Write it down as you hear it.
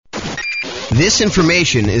This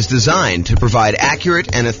information is designed to provide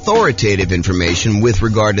accurate and authoritative information with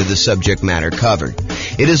regard to the subject matter covered.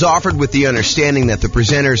 It is offered with the understanding that the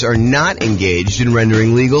presenters are not engaged in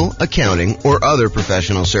rendering legal, accounting, or other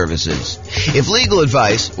professional services. If legal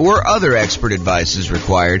advice or other expert advice is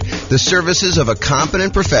required, the services of a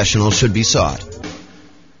competent professional should be sought.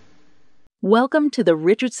 Welcome to the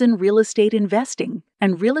Richardson Real Estate Investing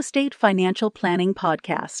and Real Estate Financial Planning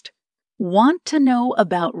Podcast. Want to know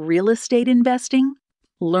about real estate investing?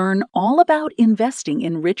 Learn all about investing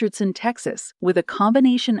in Richardson, Texas, with a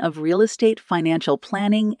combination of real estate financial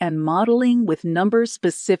planning and modeling with numbers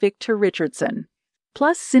specific to Richardson,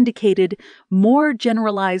 plus syndicated, more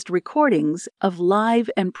generalized recordings of live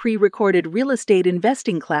and pre-recorded real estate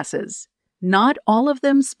investing classes, not all of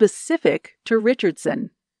them specific to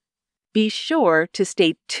Richardson. Be sure to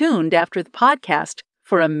stay tuned after the podcast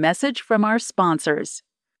for a message from our sponsors.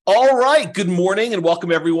 All right. Good morning and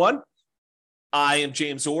welcome, everyone. I am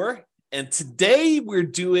James Orr, and today we're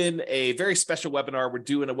doing a very special webinar. We're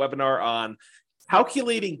doing a webinar on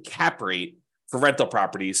calculating cap rate for rental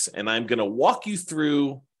properties, and I'm going to walk you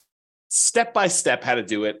through step-by-step how to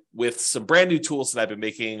do it with some brand new tools that I've been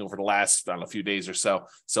making over the last, few days or so.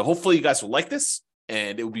 So hopefully you guys will like this,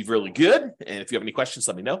 and it will be really good. And if you have any questions,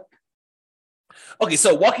 let me know. Okay,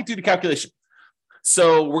 so walking through the calculation.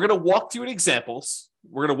 So we're going to walk through examples.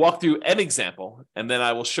 We're going to walk through an example, and then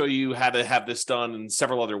I will show you how to have this done in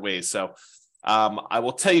several other ways. So I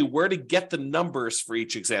will tell you where to get the numbers for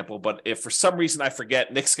each example, but if for some reason I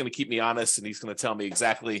forget, Nick's going to keep me honest, and he's going to tell me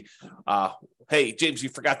exactly, hey, James, you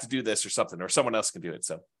forgot to do this or something, or someone else can do it.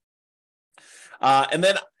 So. And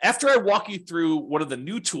then after I walk you through one of the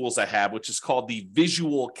new tools I have, which is called the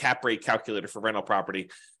Visual Cap Rate Calculator for rental property,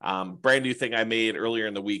 brand new thing I made earlier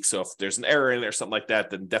in the week. So if there's an error in it or something like that,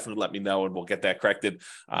 then definitely let me know and we'll get that corrected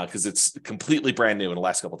because it's completely brand new in the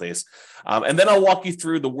last couple of days. And then I'll walk you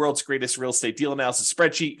through the world's greatest real estate deal analysis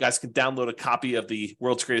spreadsheet. You guys can download a copy of the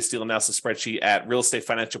world's greatest deal analysis spreadsheet at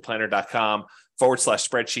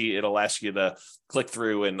realestatefinancialplanner.com/spreadsheet. It'll ask you to click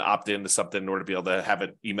through and opt into something in order to be able to have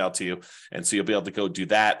it emailed to you. And so you'll be able to go do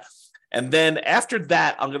that. And then after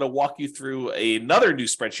that, I'm going to walk you through another new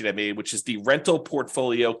spreadsheet I made, which is the rental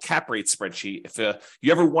portfolio cap rate spreadsheet. If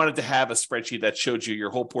you ever wanted to have a spreadsheet that showed you your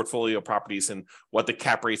whole portfolio of properties and what the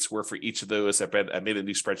cap rates were for each of those, I made a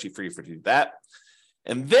new spreadsheet for you to do that.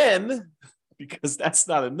 And then, because that's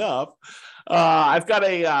not enough, I've got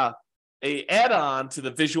a add-on to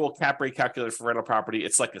the Visual Cap Rate Calculator for rental property.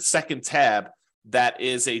 It's like a second tab that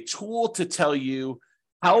is a tool to tell you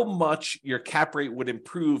how much your cap rate would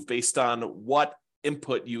improve based on what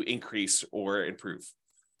input you increase or improve.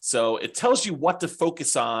 So it tells you what to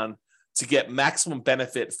focus on to get maximum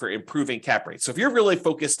benefit for improving cap rates. So if you're really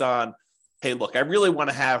focused on, hey, look, I really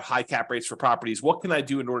want to have high cap rates for properties, what can I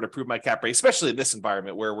do in order to improve my cap rate, especially in this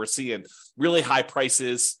environment where we're seeing really high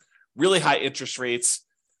prices, really high interest rates,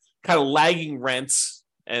 kind of lagging rents.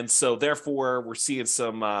 And so therefore we're seeing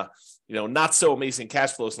some, not so amazing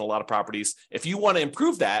cash flows in a lot of properties. If you want to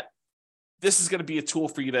improve that, this is going to be a tool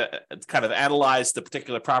for you to kind of analyze the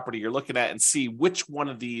particular property you're looking at and see which one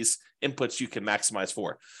of these inputs you can maximize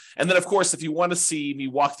for. And then, of course, if you want to see me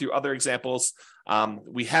walk through other examples,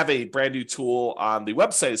 we have a brand new tool on the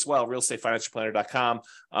website as well, realestatefinancialplanner.com,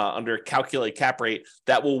 under Calculate Cap Rate,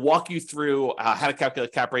 that will walk you through how to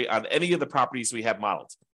calculate cap rate on any of the properties we have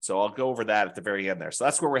modeled. So I'll go over that at the very end there. So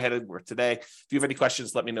that's where we're headed today. If you have any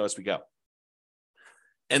questions, let me know as we go.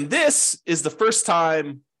 And this is the first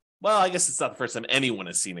time, well, I guess it's not the first time anyone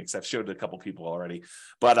has seen it because I've showed it a couple people already.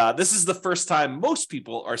 But this is the first time most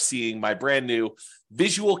people are seeing my brand new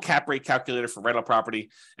Visual Cap Rate Calculator for rental property.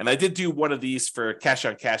 And I did do one of these for cash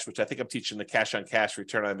on cash, which I think I'm teaching the cash on cash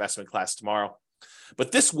return on investment class tomorrow.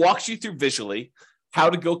 But this walks you through visually how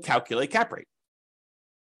to go calculate cap rate.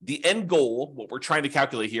 The end goal, what we're trying to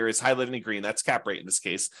calculate here, is highlighted in green. That's cap rate in this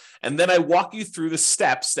case. And then I walk you through the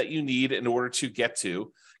steps that you need in order to get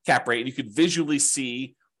to cap rate. And you can visually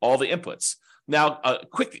see all the inputs. Now, a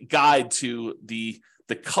quick guide to the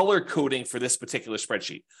color coding for this particular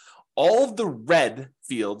spreadsheet. All of the red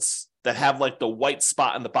fields that have like the white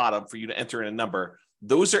spot on the bottom for you to enter in a number,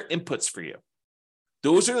 those are inputs for you.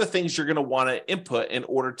 Those are the things you're going to want to input in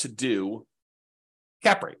order to do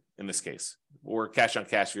cap rate in this case, or cash on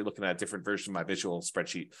cash if you're looking at a different version of my visual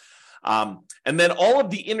spreadsheet. And then all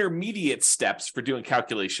of the intermediate steps for doing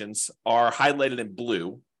calculations are highlighted in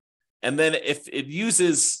blue. And then if it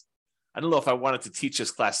uses, I don't know if I wanted to teach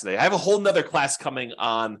this class today. I have a whole nother class coming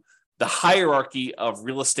on the hierarchy of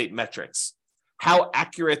real estate metrics, how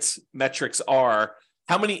accurate metrics are,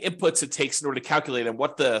 how many inputs it takes in order to calculate and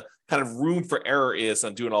what the kind of room for error is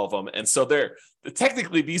on doing all of them. And so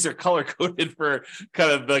technically these are color coded for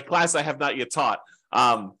kind of the class I have not yet taught.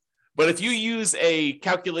 But if you use a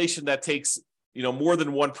calculation that takes, more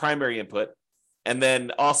than one primary input, and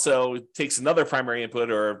then also takes another primary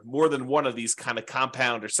input or more than one of these kind of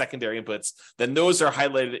compound or secondary inputs, then those are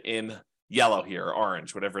highlighted in yellow here, or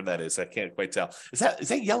orange, whatever that is. I can't quite tell. Is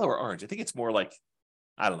that yellow or orange? I think it's more like,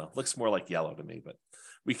 I don't know, looks more like yellow to me, but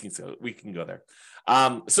we can go there.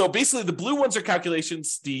 So basically the blue ones are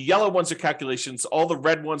calculations, the yellow ones are calculations, all the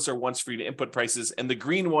red ones are ones for you to input prices, and the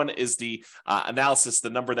green one is the analysis,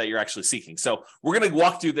 the number that you're actually seeking. So we're going to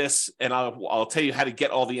walk through this, and I'll tell you how to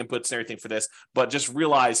get all the inputs and everything for this, but just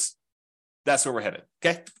realize that's where we're headed,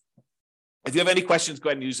 okay? If you have any questions, go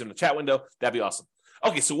ahead and use them in the chat window. That'd be awesome.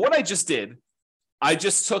 Okay, so what I just did, I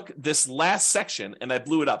just took this last section and I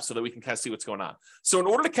blew it up so that we can kind of see what's going on. So in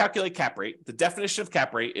order to calculate cap rate, the definition of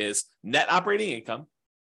cap rate is net operating income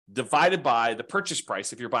divided by the purchase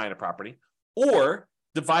price if you're buying a property, or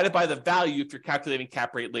divided by the value if you're calculating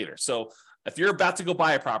cap rate later. So if you're about to go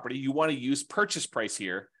buy a property, you want to use purchase price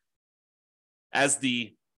here as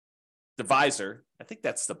the divisor. I think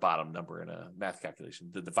that's the bottom number in a math calculation,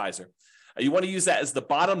 the divisor. You want to use that as the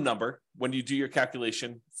bottom number when you do your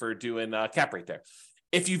calculation for doing cap rate there.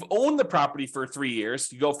 If you've owned the property for 3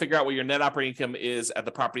 years, you go figure out what your net operating income is at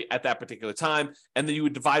the property at that particular time, and then you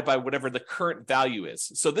would divide by whatever the current value is.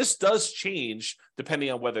 So this does change depending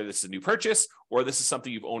on whether this is a new purchase or this is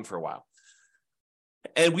something you've owned for a while.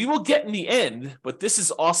 And we will get in the end, but this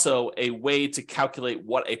is also a way to calculate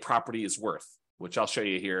what a property is worth, which I'll show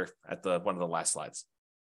you here at one of the last slides.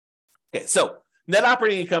 Okay, so net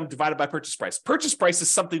operating income divided by purchase price. Purchase price is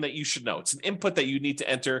something that you should know. It's an input that you need to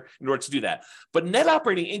enter in order to do that. But net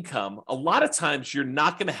operating income, a lot of times you're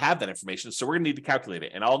not going to have that information. So we're going to need to calculate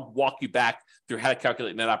it. And I'll walk you back through how to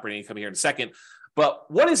calculate net operating income here in a second.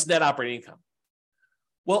 But what is net operating income?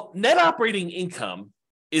 Well, net operating income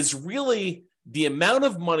is really the amount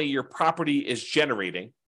of money your property is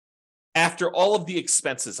generating after all of the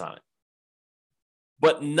expenses on it,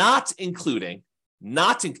 but not including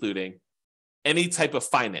any type of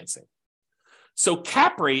financing. So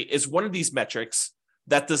cap rate is one of these metrics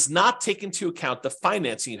that does not take into account the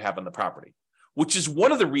financing you have on the property, which is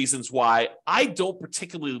one of the reasons why I don't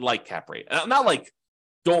particularly like cap rate. And I'm not like,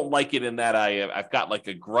 don't like it in that I've got like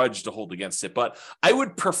a grudge to hold against it, but I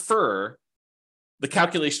would prefer the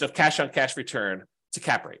calculation of cash on cash return to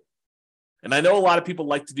cap rate. And I know a lot of people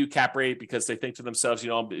like to do cap rate because they think to themselves,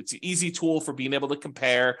 it's an easy tool for being able to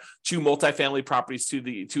compare two multifamily properties to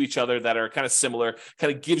each other that are kind of similar,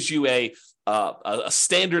 kind of gives you a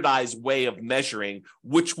standardized way of measuring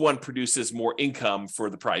which one produces more income for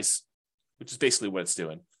the price, which is basically what it's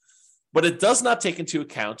doing. But it does not take into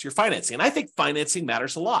account your financing. And I think financing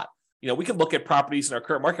matters a lot. We can look at properties in our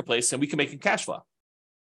current marketplace and we can make them cash flow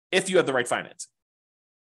if you have the right financing,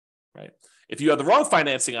 right? If you have the wrong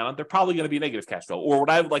financing on them, they're probably going to be negative cash flow, or what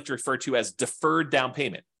I would like to refer to as deferred down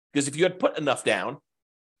payment. Because if you had put enough down,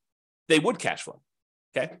 they would cash flow.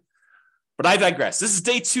 Okay. But I digress. This is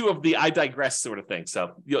day 2 of the I digress sort of thing.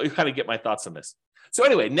 So you'll kind of get my thoughts on this. So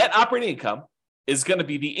anyway, net operating income is going to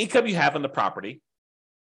be the income you have on the property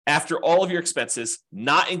after all of your expenses,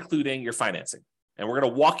 not including your financing. And we're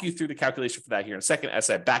going to walk you through the calculation for that here in a second as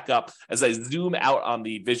I back up, as I zoom out on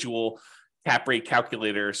the visual cap rate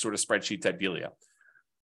calculator sort of spreadsheet type dealio.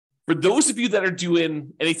 For those of you that are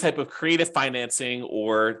doing any type of creative financing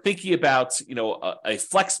or thinking about, a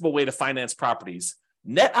flexible way to finance properties,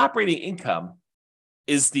 net operating income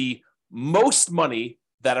is the most money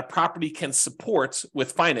that a property can support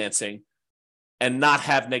with financing and not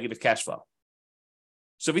have negative cash flow.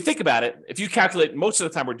 So if you think about it, if you calculate, most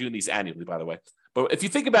of the time we're doing these annually, by the way, but if you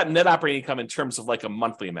think about net operating income in terms of like a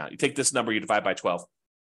monthly amount, you take this number, you divide by 12.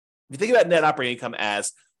 If you think about net operating income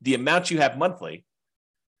as the amount you have monthly,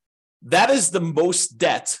 that is the most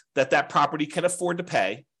debt that property can afford to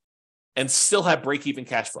pay and still have break-even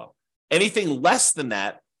cash flow. Anything less than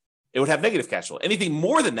that, it would have negative cash flow. Anything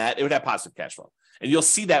more than that, it would have positive cash flow. And you'll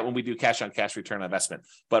see that when we do cash on cash return on investment.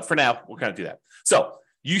 But for now, we'll kind of do that. So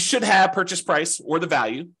you should have purchase price or the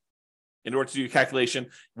value in order to do your calculation.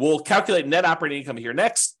 We'll calculate net operating income here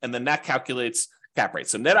next, and then that calculates cap rate.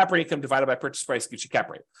 So net operating income divided by purchase price gives you cap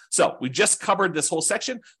rate. So we just covered this whole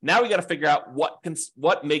section. Now we got to figure out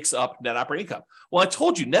what makes up net operating income. Well, I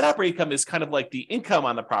told you net operating income is kind of like the income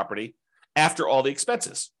on the property after all the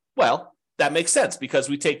expenses. Well, that makes sense because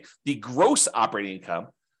we take the gross operating income,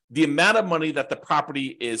 the amount of money that the property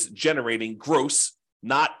is generating gross,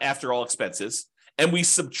 not after all expenses, and we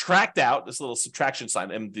subtract out this little subtraction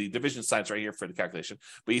sign, and the division sign's right here for the calculation,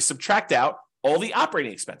 but you subtract out all the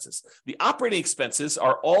operating expenses. The operating expenses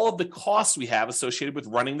are all of the costs we have associated with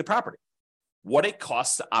running the property, what it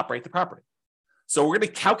costs to operate the property. So we're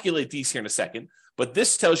going to calculate these here in a second, but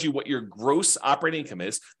this tells you what your gross operating income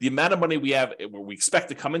is, the amount of money we have, we expect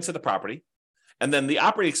to come into the property, and then the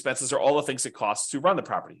operating expenses are all the things it costs to run the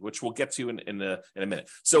property, which we'll get to in a minute.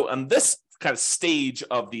 So on this kind of stage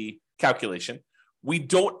of the calculation, we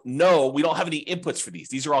don't have any inputs for these.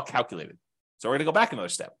 These are all calculated. So we're going to go back another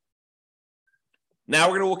step. Now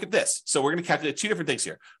we're going to look at this. So we're going to calculate two different things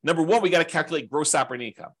here. Number one, we got to calculate gross operating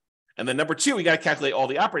income. And then number two, we got to calculate all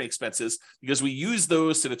the operating expenses because we use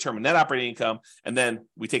those to determine net operating income. And then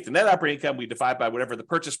we take the net operating income, we divide by whatever the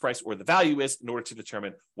purchase price or the value is in order to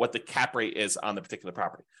determine what the cap rate is on the particular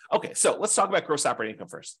property. Okay, so let's talk about gross operating income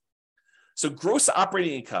first. So gross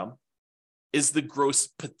operating income is the gross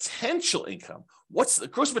potential income. What's the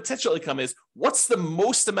gross potential income is what's the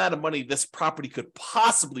most amount of money this property could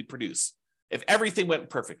possibly produce if everything went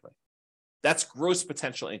perfectly. That's gross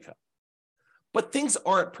potential income. But things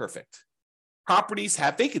aren't perfect. Properties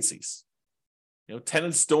have vacancies.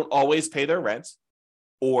 Tenants don't always pay their rent,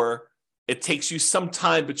 or it takes you some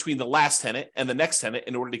time between the last tenant and the next tenant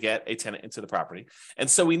in order to get a tenant into the property. And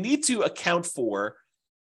so we need to account for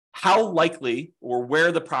how likely or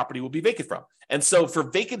where the property will be vacant from. And so for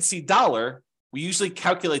vacancy dollar, we usually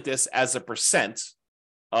calculate this as a percent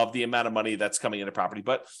of the amount of money that's coming into property.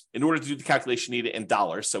 But in order to do the calculation, you need it in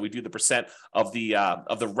dollars. So we do the percent of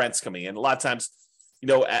the rents coming in. A lot of times,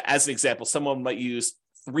 as an example, someone might use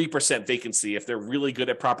 3% vacancy. If they're really good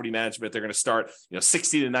at property management, they're going to start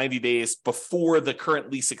 60 to 90 days before the current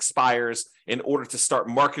lease expires in order to start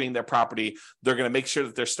marketing their property. They're going to make sure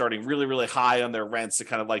that they're starting really, really high on their rents to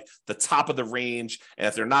kind of like the top of the range. And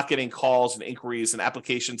if they're not getting calls and inquiries and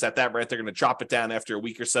applications at that rent, they're going to drop it down after a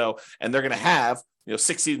week or so. And they're going to have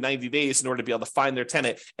 60 to 90 days in order to be able to find their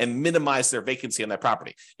tenant and minimize their vacancy on that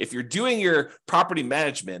property. If you're doing your property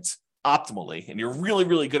management optimally and you're really,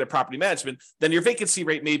 really good at property management, then your vacancy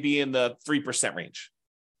rate may be in the 3% range.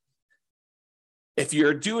 If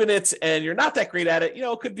you're doing it and you're not that great at it,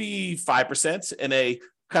 it could be 5%. In a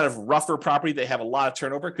kind of rougher property, they have a lot of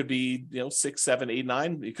turnover. It could be 6, 7, 8,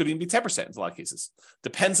 9. It could even be 10% in a lot of cases.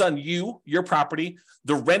 Depends on your property,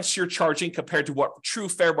 the rents you're charging compared to what true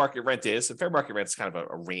fair market rent is. And fair market rent is kind of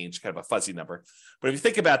a range, kind of a fuzzy number. But if you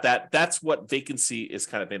think about that, that's what vacancy is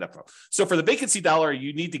kind of made up of. So for the vacancy dollar,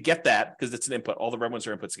 you need to get that because it's an input. All the red ones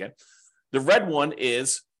are inputs again. The red one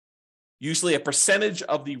is usually a percentage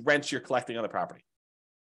of the rent you're collecting on the property.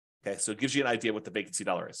 Okay, so it gives you an idea what the vacancy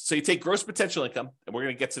dollar is. So you take gross potential income, and we're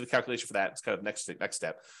going to get to the calculation for that. It's kind of next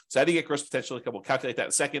step. So how do you get gross potential income? We'll calculate that in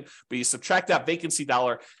a second, but you subtract out vacancy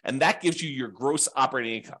dollar, and that gives you your gross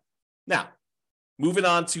operating income. Now, moving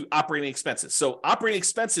on to operating expenses. So operating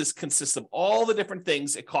expenses consist of all the different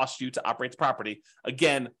things it costs you to operate the property.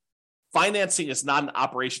 Again, financing is not an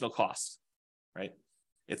operational cost, right?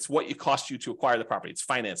 It's what it costs you to acquire the property. It's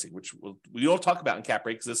financing, which we don't talk about in cap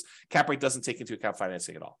rate because this cap rate doesn't take into account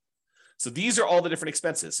financing at all. So these are all the different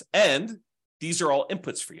expenses, and these are all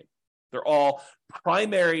inputs for you. They're all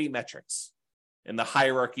primary metrics in the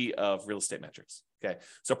hierarchy of real estate metrics. Okay,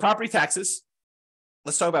 so property taxes.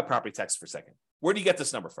 Let's talk about property taxes for a second. Where do you get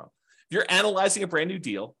this number from? If you're analyzing a brand new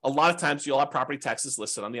deal, a lot of times you'll have property taxes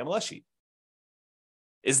listed on the MLS sheet.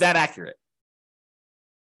 Is that accurate?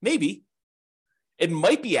 Maybe. It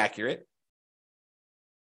might be accurate.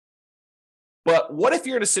 But what if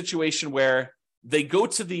you're in a situation where they go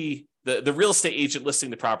to the real estate agent listing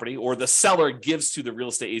the property, or the seller gives to the real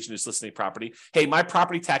estate agent who's listing the property, hey, my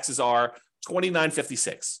property taxes are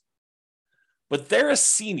 $29.56. But they're a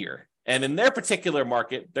senior, and in their particular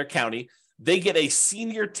market, their county, they get a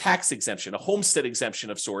senior tax exemption, a homestead exemption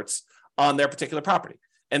of sorts on their particular property.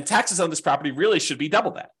 And taxes on this property really should be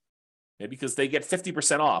double that, okay, because they get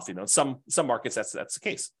 50% off. In some markets, that's the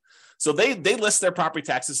case. So they list their property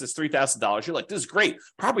taxes as $3,000. You're like, this is great.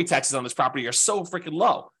 Property taxes on this property are so freaking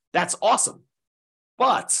low. That's awesome.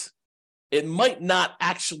 But it might not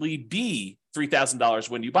actually be $3,000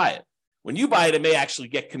 when you buy it. When you buy it, it may actually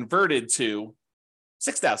get converted to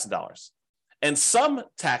 $6,000. And some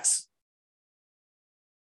tax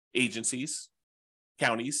agencies,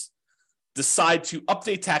 counties, decide to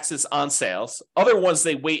update taxes on sales. Other ones,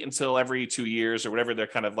 they wait until every 2 years or whatever their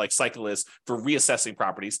kind of like cycle is for reassessing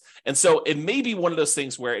properties. And so it may be one of those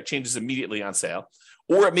things where it changes immediately on sale,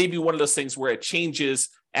 or it may be one of those things where it changes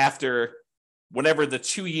after whenever the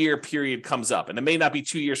 2-year period comes up. And it may not be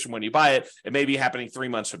 2 years from when you buy it. It may be happening 3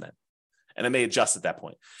 months from then. And it may adjust at that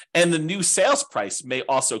point. And the new sales price may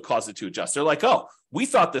also cause it to adjust. They're like, oh, we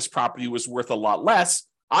thought this property was worth a lot less.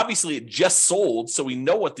 Obviously, it just sold, so we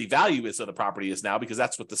know what the value is of the property is now because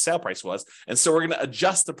that's what the sale price was. And so we're going to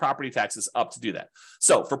adjust the property taxes up to do that.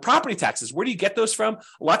 So for property taxes, where do you get those from?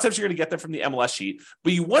 A lot of times you're going to get them from the MLS sheet,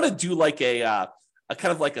 but you want to do like a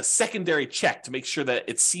kind of like a secondary check to make sure that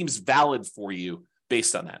it seems valid for you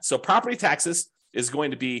based on that. So property taxes is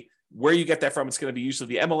going to be where you get that from. It's going to be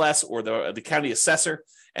usually the MLS or the county assessor,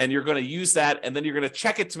 and you're going to use that, and then you're going to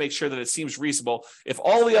check it to make sure that it seems reasonable. If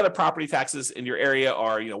all the other property taxes in your area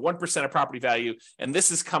are 1% of property value, and this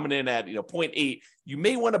is coming in at 0.8, you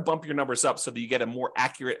may want to bump your numbers up so that you get a more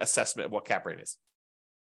accurate assessment of what cap rate is.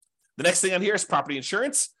 The next thing on here is property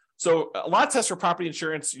insurance. So a lot of tests for property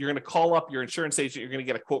insurance, you're going to call up your insurance agent, you're going to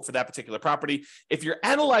get a quote for that particular property. If you're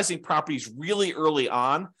analyzing properties really early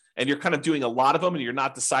on, and you're kind of doing a lot of them and you're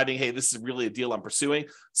not deciding, hey, this is really a deal I'm pursuing,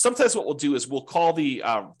 sometimes what we'll do is we'll call the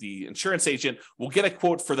insurance agent, we'll get a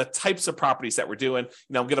quote for the types of properties that we're doing.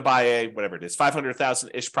 I'm going to buy a, whatever it is,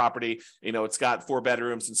 500,000-ish property, it's got 4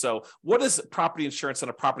 bedrooms. And so what is property insurance on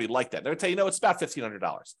a property like that? They'll tell you, it's about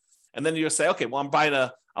 $1,500. And then you'll say, okay, well,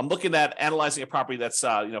 I'm looking at analyzing a property that's,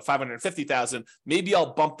 550,000. Maybe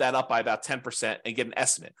I'll bump that up by about 10% and get an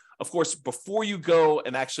estimate. Of course, before you go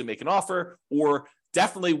and actually make an offer, or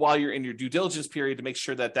definitely while you're in your due diligence period to make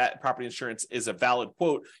sure that that property insurance is a valid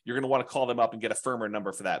quote, you're going to want to call them up and get a firmer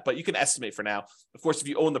number for that. But you can estimate for now. Of course, if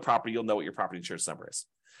you own the property, you'll know what your property insurance number is.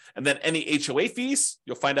 And then any HOA fees,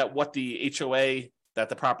 you'll find out what the HOA that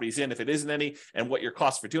the property is in, if it isn't any, and what your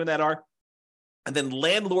costs for doing that are. And then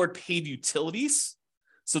landlord paid utilities.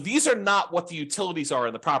 So these are not what the utilities are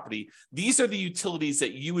in the property. These are the utilities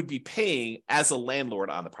that you would be paying as a landlord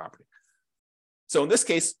on the property. So in this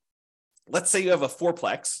case, let's say you have a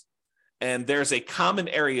fourplex and there's a common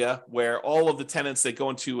area where all of the tenants, they go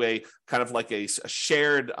into a kind of like a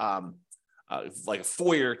shared, like a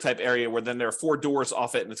foyer type area where then there are 4 doors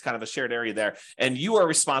off it and it's kind of a shared area there. And you are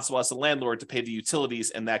responsible as a landlord to pay the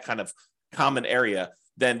utilities in that kind of common area.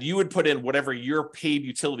 Then you would put in whatever your paid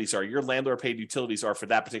utilities are, your landlord paid utilities are for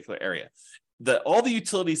that particular area. All the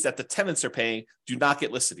utilities that the tenants are paying do not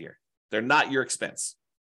get listed here. They're not your expense.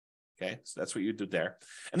 Okay, so that's what you do there.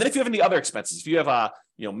 And then if you have any other expenses, if you have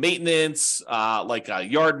maintenance, like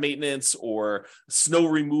yard maintenance or snow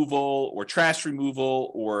removal or trash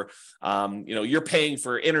removal, or you're paying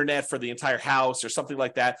for internet for the entire house or something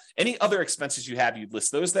like that, any other expenses you have, you'd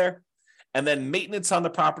list those there. And then maintenance on the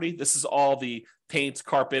property, this is all the paint,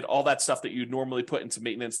 carpet, all that stuff that you'd normally put into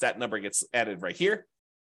maintenance. That number gets added right here.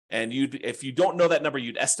 And if you don't know that number,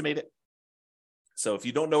 you'd estimate it. So if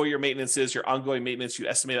you don't know what your maintenance is, your ongoing maintenance, you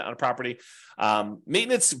estimate it on a property.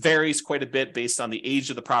 Maintenance varies quite a bit based on the age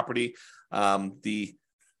of the property, the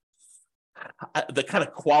kind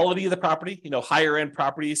of quality of the property. Higher end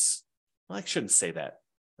properties, well, I shouldn't say that.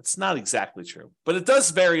 It's not exactly true, but it does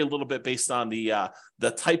vary a little bit based on the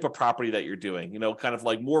type of property that you're doing. Kind of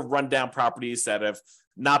like more rundown properties that have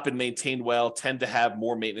not been maintained well tend to have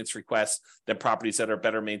more maintenance requests than properties that are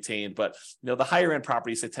better maintained. But the higher end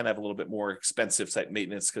properties, they tend to have a little bit more expensive type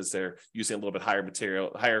maintenance because they're using a little bit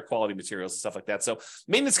higher quality materials and stuff like that. So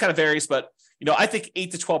maintenance kind of varies, but I think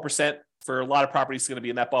 8 to 12% for a lot of properties is going to be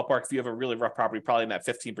in that ballpark. If you have a really rough property, probably in that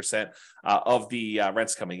 15% of the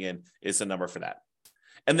rents coming in is the number for that.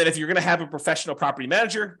 And then if you're going to have a professional property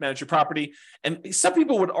manager manage your property, and some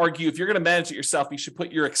people would argue if you're going to manage it yourself, you should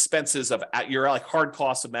put your expenses of your like hard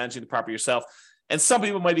costs of managing the property yourself. And some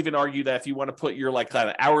people might even argue that if you want to put your like kind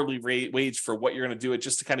of hourly wage for what you're going to do it,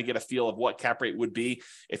 just to kind of get a feel of what cap rate would be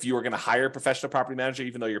if you were going to hire a professional property manager,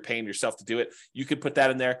 even though you're paying yourself to do it, you could put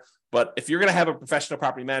that in there. But if you're going to have a professional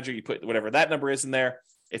property manager, you put whatever that number is in there.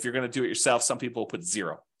 If you're going to do it yourself, some people will put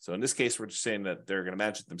 0. So in this case, we're just saying that they're going to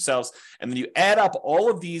manage it themselves. And then you add up all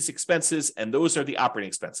of these expenses, and those are the operating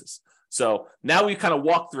expenses. So now we kind of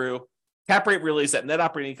walk through cap rate really is that net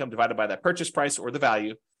operating income divided by that purchase price or the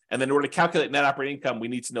value. And then in order to calculate net operating income, we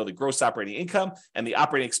need to know the gross operating income and the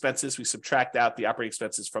operating expenses. We subtract out the operating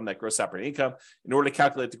expenses from that gross operating income. In order to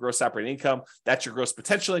calculate the gross operating income, that's your gross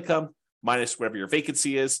potential income minus whatever your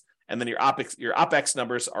vacancy is. And then your OPEX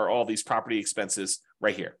numbers are all these property expenses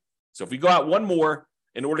right here. So if we go out one more,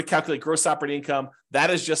 in order to calculate gross operating income, that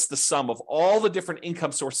is just the sum of all the different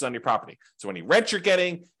income sources on your property. So any rent you're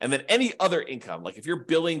getting, and then any other income, like if you're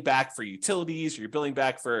billing back for utilities, or you're billing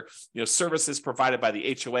back for services provided by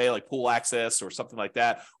the HOA, like pool access or something like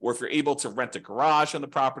that, or if you're able to rent a garage on the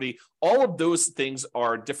property, all of those things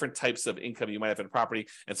are different types of income you might have in a property.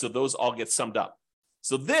 And so those all get summed up.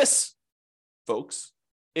 So this, folks,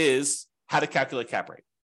 is how to calculate cap rate.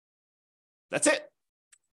 That's it.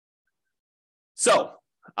 So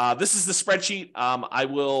this is the spreadsheet. I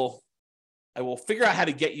will figure out how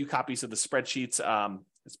to get you copies of the spreadsheets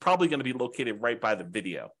It's probably going to be located right by the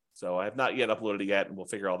video. So I have not yet uploaded it yet, and we'll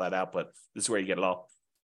figure all that out, but this is where you get it all.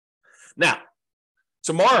 Now,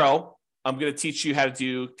 tomorrow, I'm going to teach you how to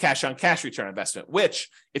do cash on cash return on investment, which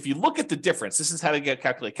if you look at the difference, this is how to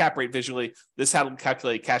calculate cap rate visually. This is how to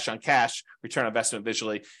calculate cash on cash return on investment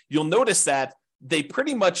visually. You'll notice that they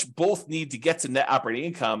pretty much both need to get to net operating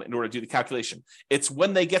income in order to do the calculation. It's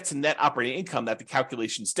when they get to net operating income that the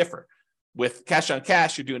calculations differ. With cash on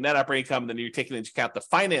cash, you're doing net operating income, and then you're taking into account the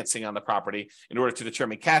financing on the property in order to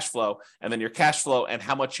determine cash flow, and then your cash flow and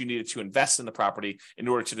how much you needed to invest in the property in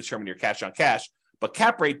order to determine your cash on cash. But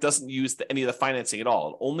cap rate doesn't use any of the financing at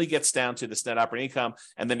all. It only gets down to this net operating income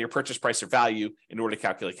and then your purchase price or value in order to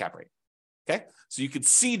calculate cap rate. Okay, so you can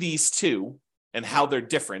see these two and how they're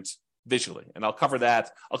different visually, and I'll cover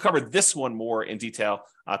that. I'll cover this one more in detail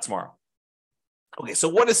tomorrow. Okay, so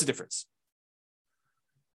what is the difference?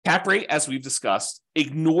 Cap rate, as we've discussed,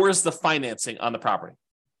 ignores the financing on the property.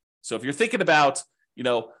 So if you're thinking about,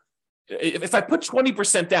 if I put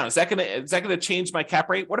 20% down, is that gonna change my cap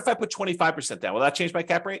rate? What if I put 25% down? Will that change my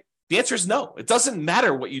cap rate? The answer is no. It doesn't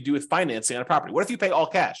matter what you do with financing on a property. What if you pay all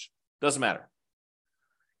cash? Doesn't matter.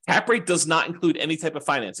 Cap rate does not include any type of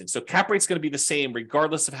financing. So cap rate's going to be the same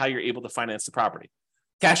regardless of how you're able to finance the property.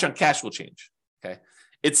 Cash on cash will change. Okay.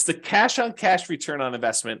 It's the cash on cash return on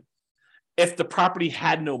investment if the property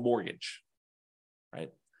had no mortgage, right?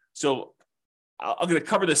 So I'm going to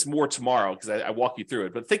cover this more tomorrow because I walk you through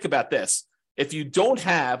it. But think about this. If you don't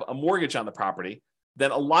have a mortgage on the property,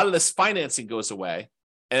 then a lot of this financing goes away.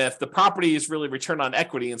 And if the property is really return on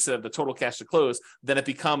equity instead of the total cash to close, then it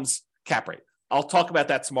becomes cap rate. I'll talk about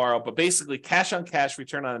that tomorrow. But basically, cash on cash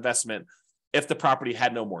return on investment if the property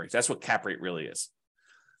had no mortgage. That's what cap rate really is.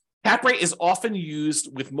 Cap rate is often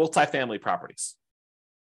used with multifamily properties.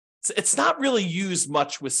 It's not really used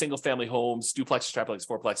much with single-family homes, duplexes, triplexes,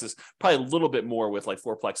 fourplexes. Probably a little bit more with like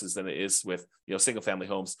fourplexes than it is with single-family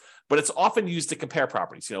homes. But it's often used to compare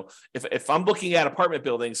properties. If I'm looking at apartment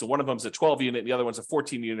buildings, and one of them's a 12-unit, and the other one's a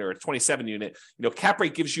 14-unit or a 27-unit, cap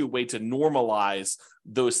rate gives you a way to normalize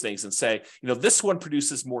those things and say, this one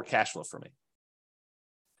produces more cash flow for me.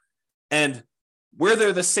 And where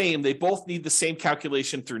they're the same, they both need the same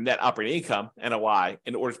calculation through net operating income, NOI,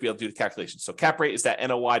 in order to be able to do the calculation. So cap rate is that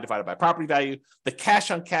NOI divided by property value. The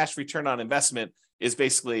cash on cash return on investment is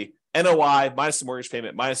basically NOI minus the mortgage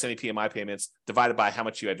payment minus any PMI payments divided by how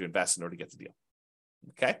much you had to invest in order to get the deal.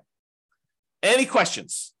 Okay? Any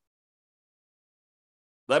questions?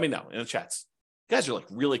 Let me know in the chats. You guys are like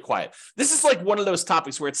really quiet. This is like one of those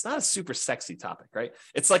topics where it's not a super sexy topic, right?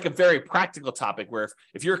 It's like a very practical topic where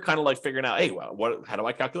if you're kind of like figuring out, hey, well, how do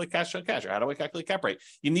I calculate cash on cash, or how do I calculate cap rate?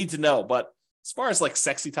 You need to know. But as far as like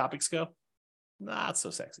sexy topics go, not so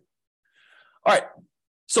sexy. All right.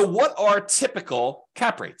 So what are typical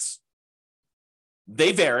cap rates?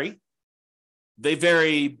 They vary. They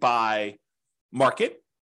vary by market.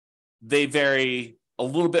 They vary a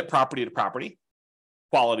little bit property to property,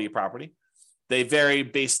 quality of property. They vary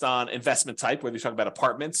based on investment type, whether you're talking about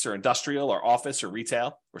apartments or industrial or office or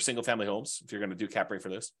retail or single family homes, if you're going to do cap rate for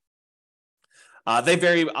this. They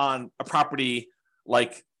vary on a property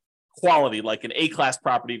like quality, like an A-class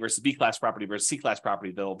property versus B-class property versus C-class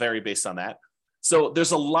property. They'll vary based on that. So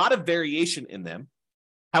there's a lot of variation in them.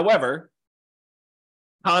 However,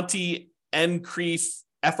 Conti, NCREIF,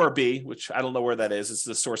 FRB, which I don't know where that is. It's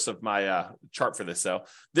the source of my chart for this. So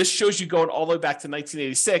this shows you going all the way back to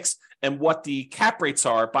 1986 and what the cap rates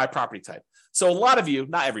are by property type. So a lot of you,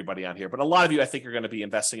 not everybody on here, but a lot of you, I think, are going to be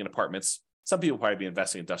investing in apartments. Some people probably be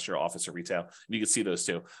investing in industrial, office, or retail. And you can see those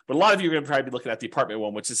too. But a lot of you are going to probably be looking at the apartment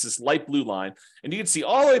one, which is this light blue line. And you can see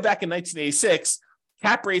all the way back in 1986,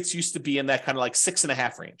 cap rates used to be in that kind of like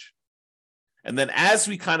 6.5 range. And then as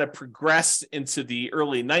we kind of progressed into the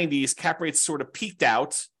early 90s, cap rates sort of peaked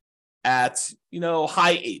out at,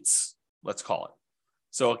 high 8s, let's call it.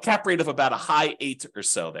 So a cap rate of about a high 8 or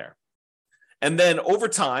so there. And then over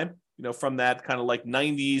time, from that kind of like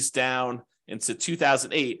 90s down into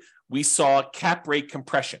 2008, we saw cap rate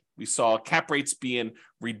compression. We saw cap rates being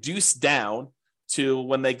reduced down to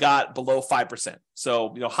when they got below 5%.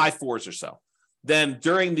 So, high 4s or so. Then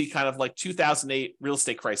during the kind of like 2008 real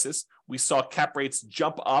estate crisis, we saw cap rates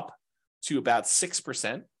jump up to about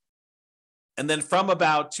 6%. And then from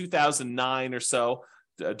about 2009 or so,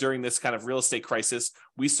 during this kind of real estate crisis,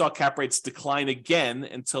 we saw cap rates decline again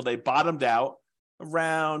until they bottomed out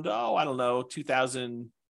around,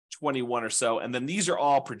 2021 or so. And then these are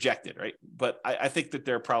all projected, right? But I think that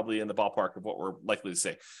they're probably in the ballpark of what we're likely to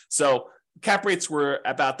see. So cap rates were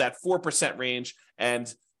about that 4% range.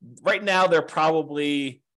 And right now, they're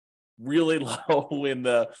probably really low in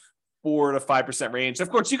the 4 to 5% range. Of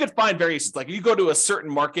course, you could find variations. Like you go to a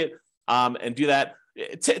certain market and do that.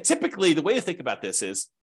 Typically, the way to think about this is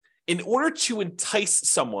in order to entice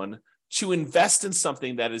someone to invest in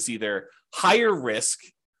something that is either higher risk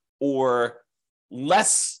or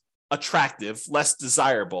less attractive, less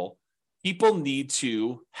desirable, people need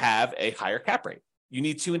to have a higher cap rate. You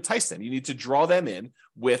need to entice them. You need to draw them in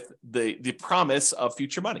with the promise of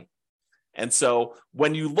future money. And so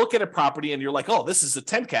when you look at a property and you're like, oh, this is a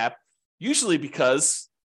 10 cap, usually because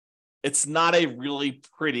it's not a really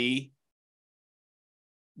pretty,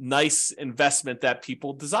 nice investment that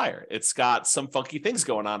people desire. It's got some funky things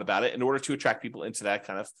going on about it in order to attract people into that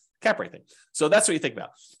kind of cap rate thing. So that's what you think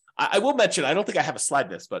about. I will mention, I don't think I have a slide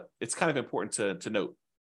this, but it's kind of important to note.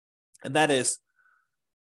 And that is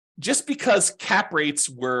just because cap rates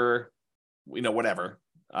were, whatever,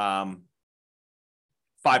 5%,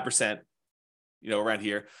 around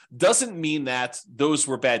here, doesn't mean that those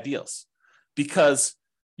were bad deals, because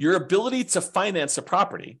your ability to finance a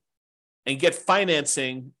property and get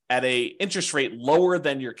financing at a interest rate lower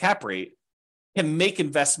than your cap rate can make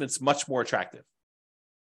investments much more attractive.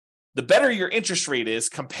 The better your interest rate is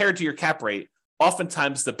compared to your cap rate,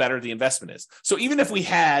 oftentimes the better the investment is. So even if we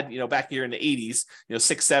had, back here in the 80s,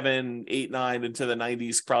 6, 7, 8, 9 into the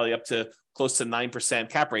 90s, probably up to close to 9%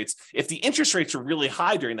 cap rates, if the interest rates are really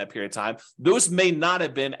high during that period of time, those may not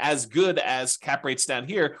have been as good as cap rates down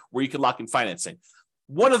here where you could lock in financing.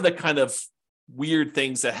 One of the kind of weird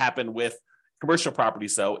things that happen with commercial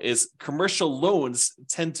properties, though, is commercial loans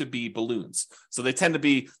tend to be balloons. So they tend to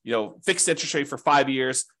be, fixed interest rate for 5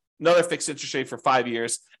 years, another fixed interest rate for 5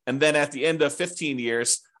 years. And then at the end of 15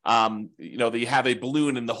 years, they have a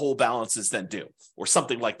balloon and the whole balance is then due or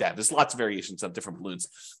something like that. There's lots of variations of different balloons.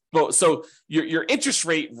 So your interest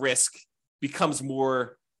rate risk becomes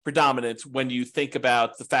more predominant when you think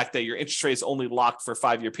about the fact that your interest rate is only locked for a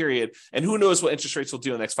 5-year period. And who knows what interest rates will do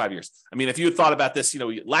in the next 5 years. I mean, if you had thought about this,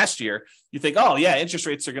 last year, you think, oh yeah, interest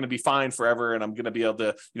rates are going to be fine forever. And I'm going to be able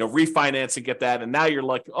to, refinance and get that. And now you're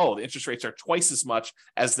like, oh, the interest rates are twice as much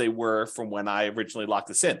as they were from when I originally locked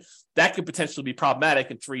this in. That could potentially be problematic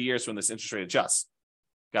in 3 years when this interest rate adjusts.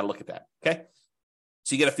 Got to look at that. Okay.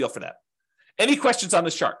 So you get a feel for that. Any questions on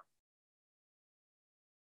this chart?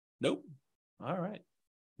 Nope. All right.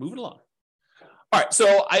 Moving along. All right,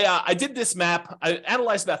 so I did this map. I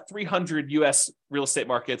analyzed about 300 U.S. real estate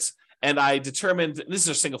markets, and I determined, this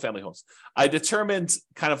is single-family homes. I determined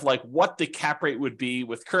kind of like what the cap rate would be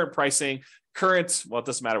with current pricing, it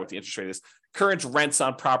doesn't matter what the interest rate is, current rents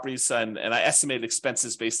on properties, and I estimated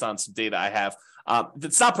expenses based on some data I have.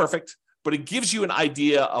 It's not perfect, but it gives you an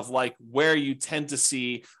idea of like where you tend to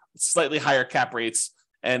see slightly higher cap rates.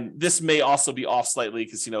 And this may also be off slightly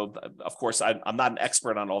because, of course, I'm not an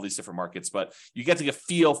expert on all these different markets, but you get to get a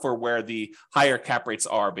feel for where the higher cap rates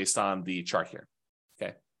are based on the chart here.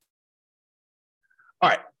 Okay. All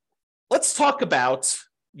right. Let's talk about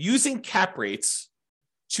using cap rates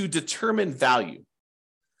to determine value.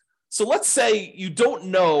 So let's say you don't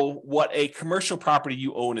know what a commercial property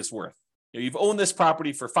you own is worth. You've owned this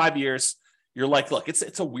property for 5 years. You're like, look,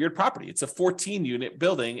 it's a weird property. It's a 14-unit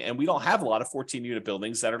building, and we don't have a lot of 14-unit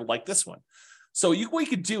buildings that are like this one. So what you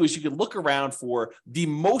could do is you could look around for the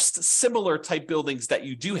most similar type buildings that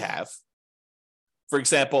you do have. For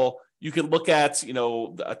example, you could look at, a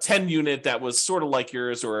 10-unit that was sort of like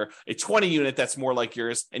yours or a 20-unit that's more like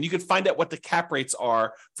yours, and you could find out what the cap rates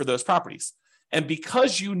are for those properties. And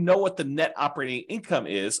because you know what the net operating income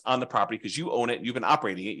is on the property, because you own it, you've been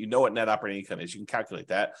operating it, you know what net operating income is, you can calculate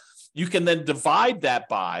that. You can then divide that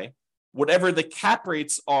by whatever the cap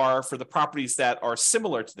rates are for the properties that are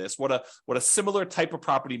similar to this, what a similar type of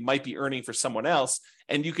property might be earning for someone else,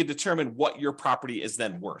 and you can determine what your property is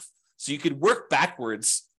then worth. So you could work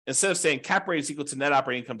backwards. Instead of saying cap rate is equal to net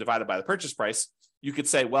operating income divided by the purchase price, you could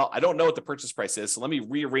say, well, I don't know what the purchase price is, so let me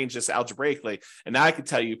rearrange this algebraically. And now I can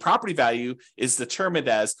tell you property value is determined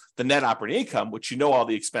as the net operating income, which you know all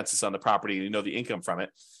the expenses on the property and you know the income from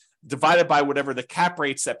it, divided by whatever the cap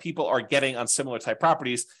rates that people are getting on similar type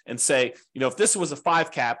properties, and say, if this was a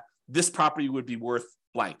 5 cap, this property would be worth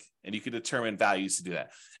blank. And you can determine values to do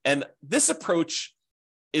that. And this approach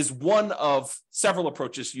is one of several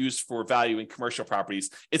approaches used for valuing commercial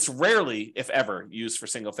properties. It's rarely, if ever, used for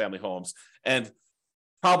single family homes. And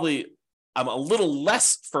probably I'm a little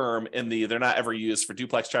less firm in they're not ever used for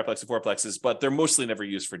duplex, triplex, and fourplexes, but they're mostly never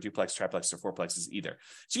used for duplex, triplex, or fourplexes either.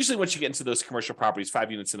 It's usually once you get into those commercial properties,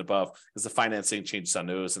 5 units and above, because the financing changes on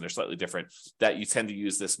those and they're slightly different, that you tend to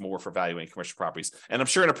use this more for valuing commercial properties. And I'm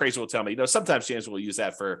sure an appraiser will tell me, sometimes James will use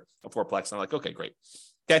that for a fourplex. And I'm like, okay, great.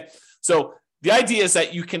 Okay. So the idea is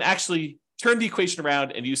that you can actually turn the equation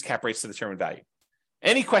around and use cap rates to determine value.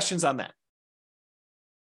 Any questions on that?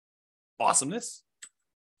 Awesomeness.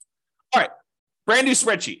 All right, brand new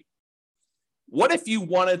spreadsheet. What if you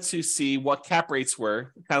wanted to see what cap rates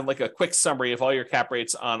were, kind of like a quick summary of all your cap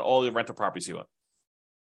rates on all the rental properties you own?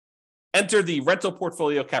 Enter the rental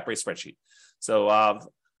portfolio cap rate spreadsheet. So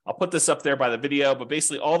I'll put this up there by the video, but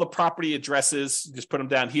basically all the property addresses, just put them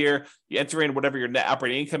down here. You enter in whatever your net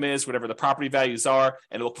operating income is, whatever the property values are,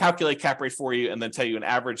 and it will calculate cap rate for you and then tell you an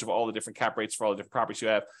average of all the different cap rates for all the different properties you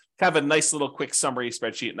have. Kind of a nice little quick summary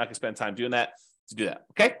spreadsheet. I'm not going to spend time doing that to do that.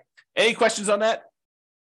 Okay. Any questions on that?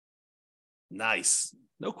 Nice.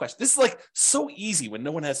 No question. This is like so easy when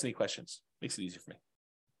no one has any questions. Makes it easy for me.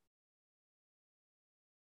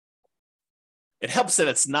 It helps that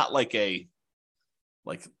it's not like a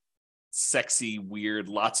sexy, weird,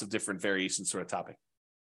 lots of different variations sort of topic.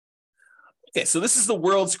 Okay, so this is the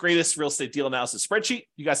world's greatest real estate deal analysis spreadsheet.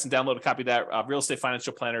 You guys can download a copy of that,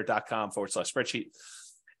 realestatefinancialplanner.com/spreadsheet.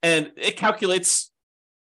 And it calculates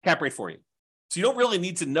cap rate for you. So you don't really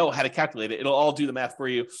need to know how to calculate it. It'll all do the math for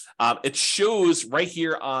you. It shows right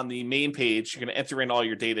here on the main page. You're going to enter in all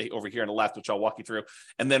your data over here on the left, which I'll walk you through.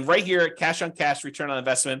 And then right here, cash on cash return on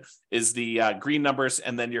investment is the green numbers.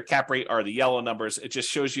 And then your cap rate are the yellow numbers. It just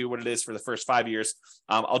shows you what it is for the first 5 years.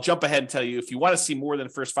 I'll jump ahead and tell you, if you want to see more than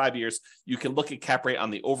the first 5 years, you can look at cap rate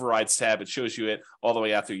on the overrides tab. It shows you it all the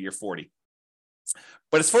way out through year 40.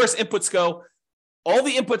 But as far as inputs go, all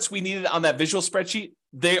the inputs we needed on that visual spreadsheet,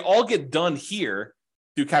 they all get done here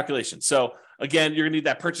through calculation. So again, you're gonna need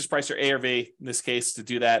that purchase price or ARV in this case to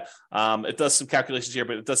do that. It does some calculations here,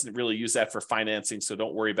 but it doesn't really use that for financing. So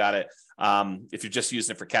don't worry about it. If you're just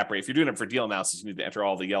using it for cap rate, if you're doing it for deal analysis, you need to enter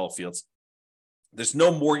all the yellow fields. There's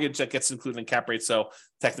no mortgage that gets included in cap rate, so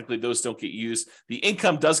technically those don't get used. The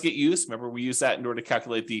income does get used. Remember, we use that in order to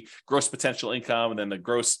calculate the gross potential income and then the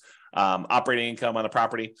gross operating income on the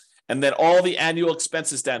property. And then all the annual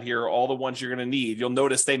expenses down here are all the ones you're going to need. You'll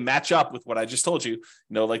notice they match up with what I just told you. You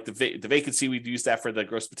know, like the vacancy, we'd use that for the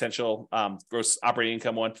gross potential, gross operating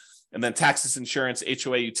income one. And then taxes, insurance,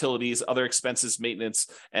 HOA, utilities, other expenses, maintenance,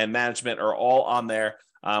 and management are all on there.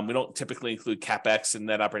 We don't typically include CapEx and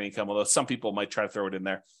net operating income, although some people might try to throw it in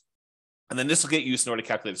there. And then this will get used in order to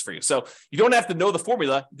calculate this for you. So you don't have to know the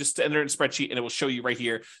formula, just to enter it in a spreadsheet and it will show you right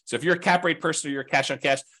here. So if you're a cap rate person or you're a cash on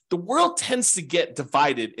cash, the world tends to get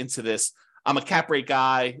divided into this. I'm a cap rate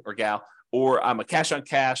guy or gal, or I'm a cash on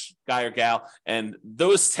cash guy or gal. And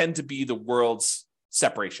those tend to be the world's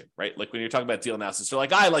separation, right? Like when you're talking about deal analysis, they're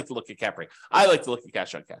like, I like to look at cap rate. I like to look at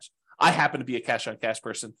cash on cash. I happen to be a cash on cash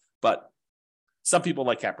person, but some people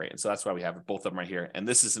like cap rate. And so that's why we have both of them right here. And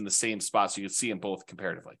this is in the same spot. So you can see them both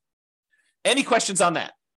comparatively. Any questions on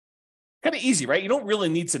that? Kind of easy, right? You don't really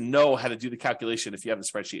need to know how to do the calculation. If you have the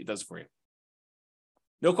spreadsheet, it does it for you.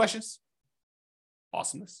 No questions?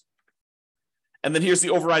 Awesomeness. And then here's the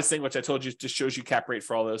overrides thing, which I told you just shows you cap rate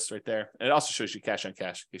for all those right there. And it also shows you cash on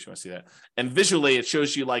cash, in case you want to see that. And visually, it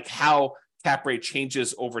shows you like how cap rate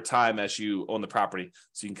changes over time as you own the property.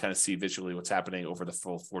 So you can kind of see visually what's happening over the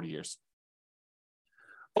full 40 years.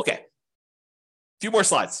 Okay. A few more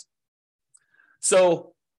slides.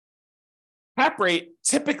 So cap rate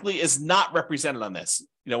typically is not represented on this.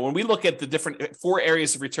 You know, when we look at the different 4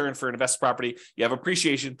 areas of return for an invested property, you have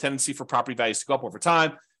appreciation, tendency for property values to go up over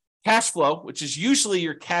time, cash flow, which is usually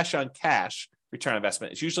your cash on cash return on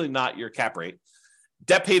investment. It's usually not your cap rate.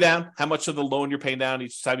 Debt pay down, how much of the loan you're paying down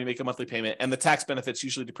each time you make a monthly payment, and the tax benefits,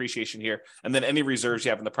 usually depreciation here, and then any reserves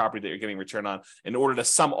you have in the property that you're getting return on in order to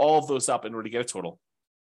sum all of those up in order to get a total.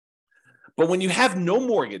 But when you have no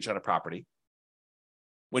mortgage on a property,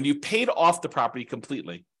 when you paid off the property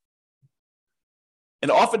completely, and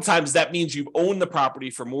oftentimes that means you've owned the property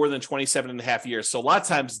for more than 27 and a half years. So a lot of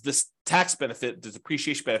times this tax benefit, the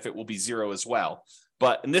depreciation benefit will be zero as well.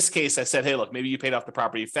 But in this case, I said, hey, look, maybe you paid off the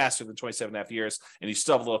property faster than 27 and a half years and you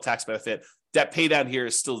still have a little tax benefit. Debt pay down here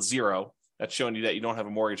is still zero. That's showing you that you don't have a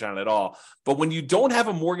mortgage on it at all. But when you don't have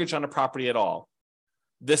a mortgage on a property at all,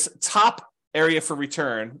 this top area for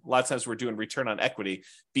return, a lot of times we're doing return on equity,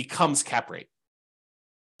 becomes cap rate.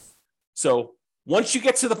 So once you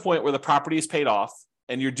get to the point where the property is paid off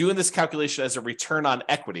and you're doing this calculation as a return on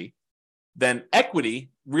equity, then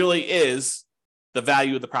equity really is the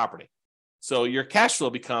value of the property. So your cash flow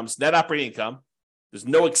becomes net operating income. There's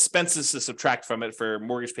no expenses to subtract from it for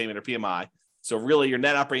mortgage payment or PMI. So really your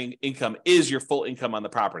net operating income is your full income on the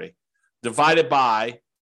property divided by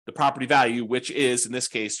the property value, which is, in this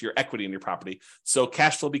case, your equity in your property. So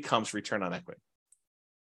cash flow becomes return on equity.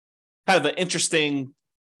 Kind of an interesting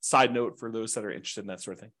side note for those that are interested in that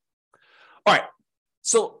sort of thing. All right.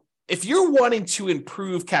 So if you're wanting to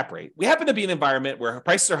improve cap rate, we happen to be in an environment where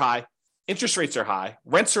prices are high, interest rates are high,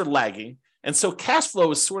 rents are lagging, And so cash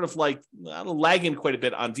flow is sort of like lagging quite a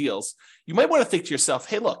bit on deals. You might want to think to yourself,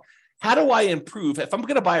 hey, look, how do I improve? If I'm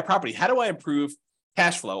going to buy a property, how do I improve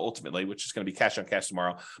cash flow ultimately, which is going to be cash on cash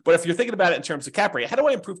tomorrow? But if you're thinking about it in terms of cap rate, how do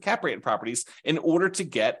I improve cap rate in properties in order to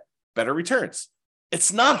get better returns?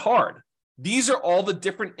 It's not hard. These are all the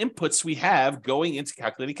different inputs we have going into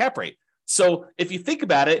calculating cap rate. So if you think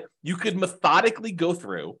about it, you could methodically go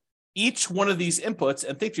through each one of these inputs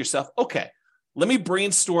and think to yourself, okay, let me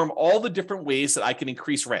brainstorm all the different ways that I can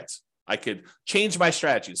increase rent. I could change my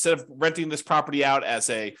strategy. Instead of renting this property out as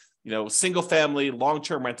a single family,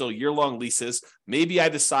 long-term rental, year-long leases, maybe I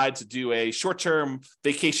decide to do a short-term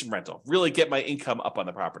vacation rental, really get my income up on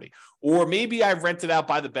the property. Or maybe I rent it out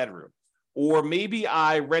by the bedroom. Or maybe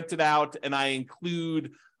I rent it out and I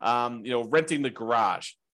include, renting the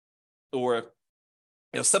garage or,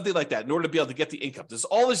 something like that in order to be able to get the income. There's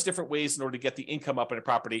all these different ways in order to get the income up in a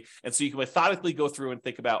property. And so you can methodically go through and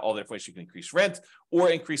think about all the different ways you can increase rent or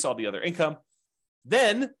increase all the other income.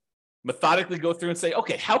 Then methodically go through and say,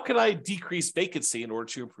 okay, how can I decrease vacancy in order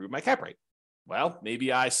to improve my cap rate? Well,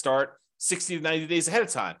 maybe I start 60 to 90 days ahead of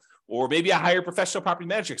time. Or maybe I hire a professional property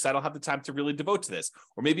manager because I don't have the time to really devote to this.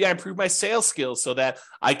 Or maybe I improve my sales skills so that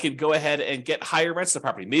I can go ahead and get higher rents to the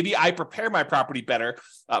property. Maybe I prepare my property better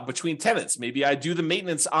between tenants. Maybe I do the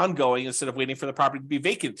maintenance ongoing instead of waiting for the property to be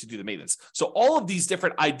vacant to do the maintenance. So all of these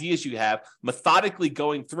different ideas you have methodically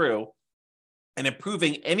going through and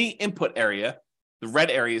improving any input area, the red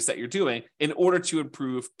areas that you're doing, in order to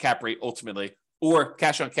improve cap rate ultimately, or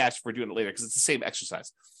cash on cash if we're doing it later, because it's the same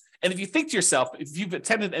exercise. And if you think to yourself, if you've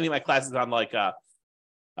attended any of my classes on how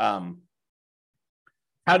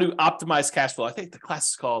to optimize cash flow, I think the class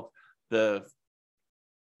is called the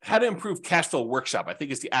How to Improve Cash Flow Workshop, I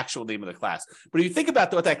think is the actual name of the class. But if you think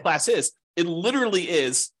about what that class is, it literally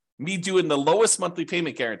is me doing the lowest monthly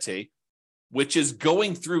payment guarantee, which is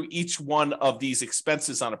going through each one of these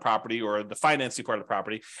expenses on a property or the financing part of the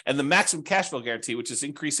property, and the maximum cash flow guarantee, which is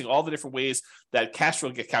increasing all the different ways that cash flow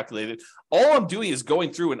get calculated. All I'm doing is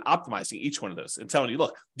going through and optimizing each one of those and telling you,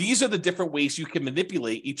 look, these are the different ways you can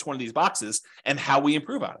manipulate each one of these boxes and how we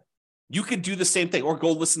improve on it. You could do the same thing or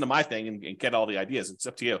go listen to my thing and get all the ideas. It's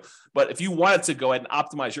up to you. But if you wanted to go ahead and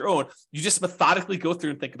optimize your own, you just methodically go through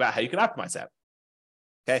and think about how you can optimize that.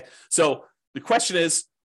 Okay. So the question is,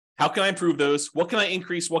 how can I improve those? What can I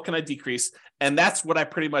increase? What can I decrease? And that's what I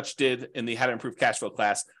pretty much did in the How to Improve Cash Flow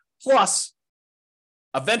class. Plus,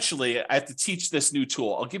 eventually, I have to teach this new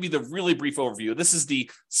tool. I'll give you the really brief overview. This is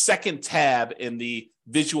the second tab in the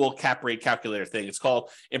visual cap rate calculator thing. It's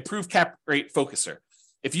called Improve Cap Rate Focuser.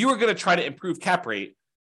 If you were going to try to improve cap rate,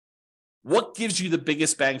 what gives you the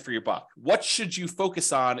biggest bang for your buck? What should you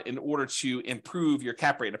focus on in order to improve your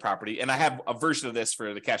cap rate in a property? And I have a version of this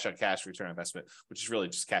for the cash on cash return on investment, which is really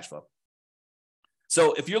just cash flow.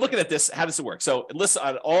 So if you're looking at this, how does it work? So it lists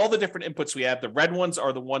on all the different inputs we have. The red ones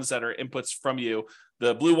are the ones that are inputs from you.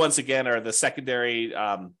 The blue ones, again, are the secondary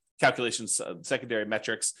calculations, secondary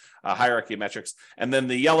metrics, hierarchy of metrics. And then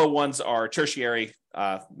the yellow ones are tertiary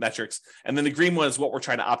metrics. And then the green one is what we're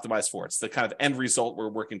trying to optimize for. It's the kind of end result we're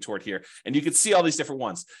working toward here. And you can see all these different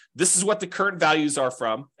ones. This is what the current values are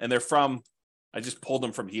from. And they're from, I just pulled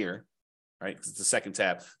them from here, right? Because it's the second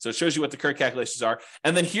tab. So it shows you what the current calculations are.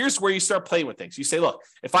 And then here's where you start playing with things. You say, look,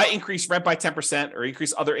 if I increase rent by 10% or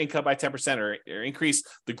increase other income by 10% or increase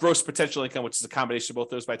the gross potential income, which is a combination of both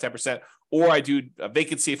those by 10%, or I do a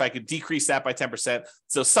vacancy, if I could decrease that by 10%.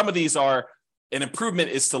 So some of these are an improvement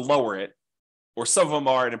is to lower it, or some of them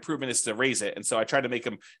are an improvement is to raise it. And so I try to make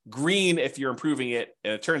them green if you're improving it,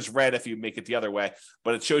 and it turns red if you make it the other way.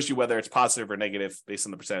 But it shows you whether it's positive or negative based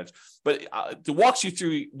on the percentage. But it walks you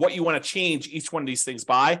through what you want to change each one of these things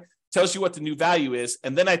by, tells you what the new value is.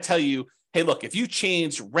 And then I tell you, hey, look, if you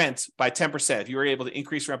change rent by 10%, if you were able to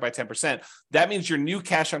increase rent by 10%, that means your new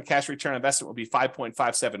cash on cash return on investment will be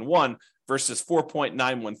 5.571 versus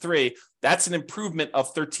 4.913. That's an improvement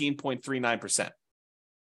of 13.39%.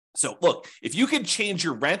 So look, if you can change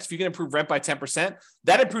your rent, if you can improve rent by 10%,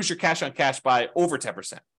 that improves your cash on cash by over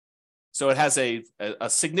 10%. So it has a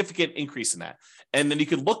significant increase in that. And then you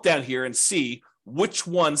can look down here and see which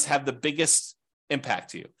ones have the biggest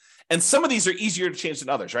impact to you. And some of these are easier to change than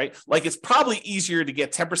others, right? Like it's probably easier to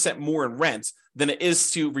get 10% more in rent than it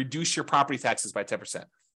is to reduce your property taxes by 10%.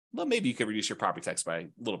 well, maybe you could reduce your property tax by a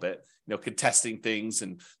little bit, contesting things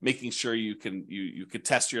and making sure you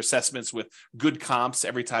contest your assessments with good comps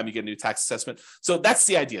every time you get a new tax assessment. So that's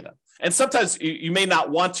the idea though. And sometimes you may not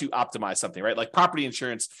want to optimize something, right? Like property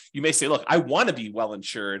insurance, you may say, look, I want to be well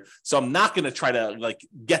insured, so I'm not going to try to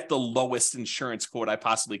get the lowest insurance quote I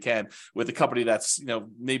possibly can with a company that's,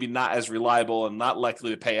 maybe not as reliable and not likely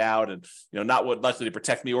to pay out and, not likely to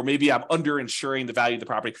protect me, or maybe I'm underinsuring the value of the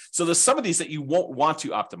property. So there's some of these that you won't want to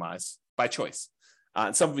optimize by choice.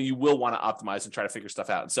 And some of them you will want to optimize and try to figure stuff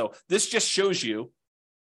out. And so this just shows you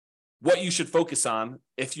what you should focus on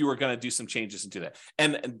if you are going to do some changes into that.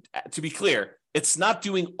 And to be clear, it's not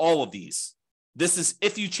doing all of these. This is,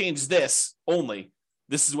 if you change this only,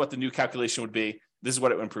 this is what the new calculation would be. This is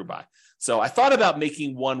what it would improve by. So I thought about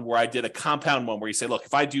making one where I did a compound one where you say, look,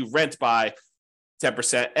 if I do rent by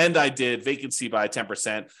 10% and I did vacancy by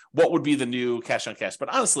 10%, what would be the new cash on cash? But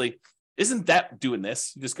honestly, isn't that doing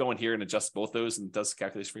this? You just go in here and adjust both those and it does the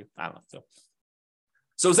calculation for you. I don't know.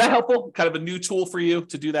 So is that helpful? Kind of a new tool for you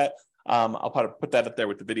to do that? I'll probably put that up there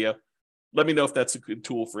with the video. Let me know if that's a good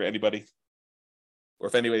tool for anybody or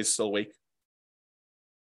if anybody's still awake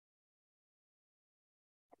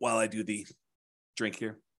while I do the drink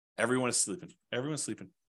here. Everyone is sleeping. Everyone's sleeping.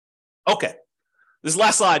 Okay. This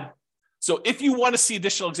last slide. So if you want to see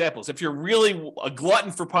additional examples, if you're really a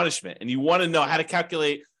glutton for punishment and you want to know how to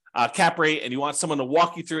calculate cap rate and you want someone to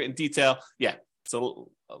walk you through it in detail, yeah. So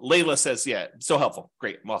Layla says, yeah, so helpful.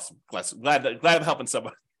 Great. Awesome. Glad I'm helping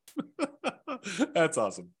somebody. That's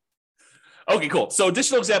awesome. Okay, cool. So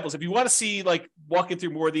additional examples. If you want to see walking through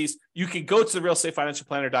more of these, you can go to the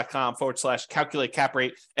realestatefinancialplanner.com/calculate cap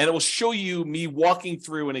rate, and it will show you me walking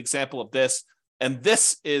through an example of this. And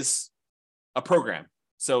this is a program.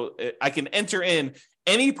 So I can enter in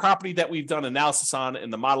any property that we've done analysis on in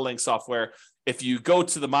the modeling software. If you go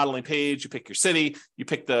to the modeling page, you pick your city, you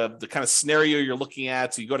pick the kind of scenario you're looking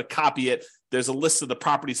at. So you go to copy it. There's a list of the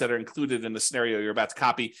properties that are included in the scenario you're about to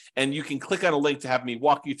copy. And you can click on a link to have me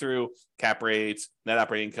walk you through cap rates, net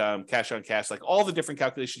operating income, cash on cash, all the different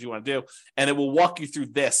calculations you want to do. And it will walk you through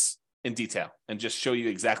this in detail and just show you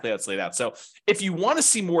exactly how it's laid out. So if you want to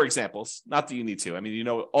see more examples, not that you need to,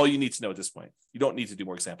 all you need to know at this point, you don't need to do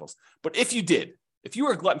more examples. But if you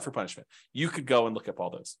were a glutton for punishment, you could go and look up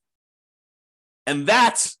all those. And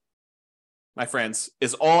that, my friends,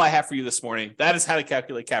 is all I have for you this morning. That is how to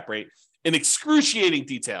calculate cap rate in excruciating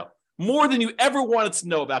detail, more than you ever wanted to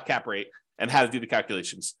know about cap rate and how to do the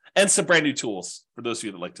calculations, and some brand new tools for those of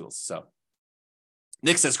you that like tools. So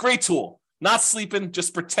Nick says, great tool. Not sleeping,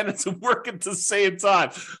 just pretending to work at the same time.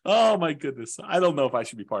 Oh my goodness. I don't know if I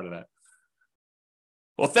should be part of that.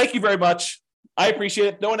 Well, thank you very much. I appreciate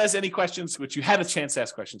it. No one has any questions, which you had a chance to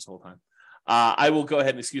ask questions the whole time. I will go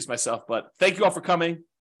ahead and excuse myself, but thank you all for coming.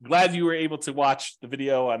 Glad you were able to watch the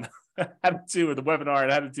video on how to do the webinar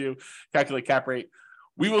and how to calculate cap rate.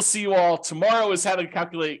 We will see you all tomorrow is how to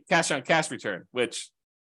calculate cash on cash return, which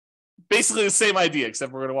basically the same idea,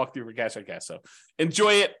 except we're going to walk through for cash on cash. So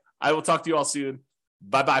enjoy it. I will talk to you all soon.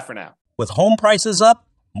 Bye-bye for now. With home prices up,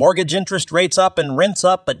 mortgage interest rates up, and rents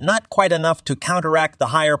up, but not quite enough to counteract the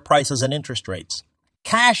higher prices and interest rates.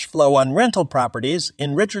 Cash flow on rental properties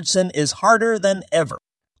in Richardson is harder than ever.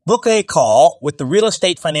 Book a call with the Real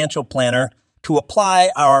Estate Financial Planner to apply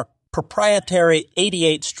our proprietary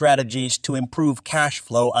 88 strategies to improve cash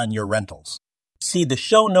flow on your rentals. See the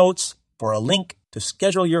show notes for a link to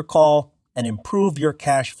schedule your call and improve your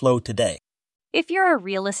cash flow today. If you're a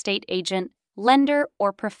real estate agent, lender,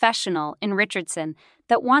 or professional in Richardson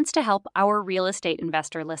that wants to help our real estate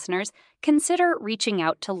investor listeners, consider reaching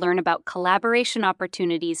out to learn about collaboration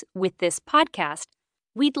opportunities with this podcast.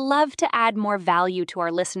 We'd love to add more value to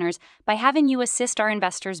our listeners by having you assist our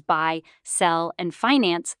investors buy, sell, and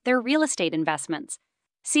finance their real estate investments.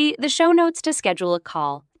 See the show notes to schedule a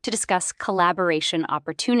call to discuss collaboration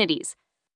opportunities.